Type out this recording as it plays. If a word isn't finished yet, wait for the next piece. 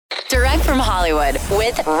from Hollywood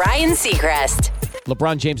with Ryan Seacrest.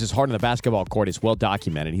 LeBron James' heart on the basketball court is well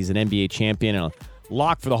documented. He's an NBA champion and a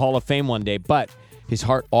lock for the Hall of Fame one day, but his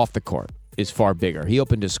heart off the court is far bigger. He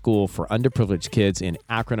opened a school for underprivileged kids in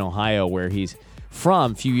Akron, Ohio, where he's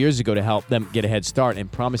from a few years ago to help them get a head start and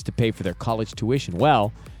promised to pay for their college tuition.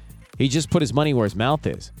 Well, he just put his money where his mouth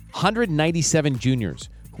is. 197 juniors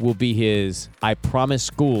who will be his I Promise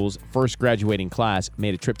School's first graduating class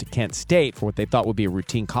made a trip to Kent State for what they thought would be a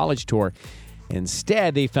routine college tour.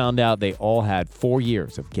 Instead, they found out they all had 4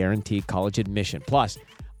 years of guaranteed college admission, plus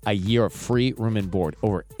a year of free room and board,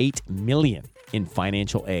 over $8 million in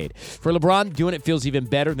financial aid. For LeBron, doing it feels even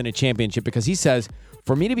better than a championship because he says,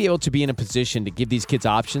 for me to be able to be in a position to give these kids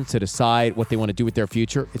options to decide what they want to do with their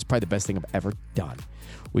future, it's probably the best thing I've ever done.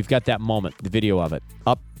 We've got that moment, the video of it,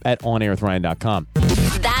 up at onairwithryan.com.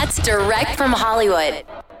 That's direct from Hollywood.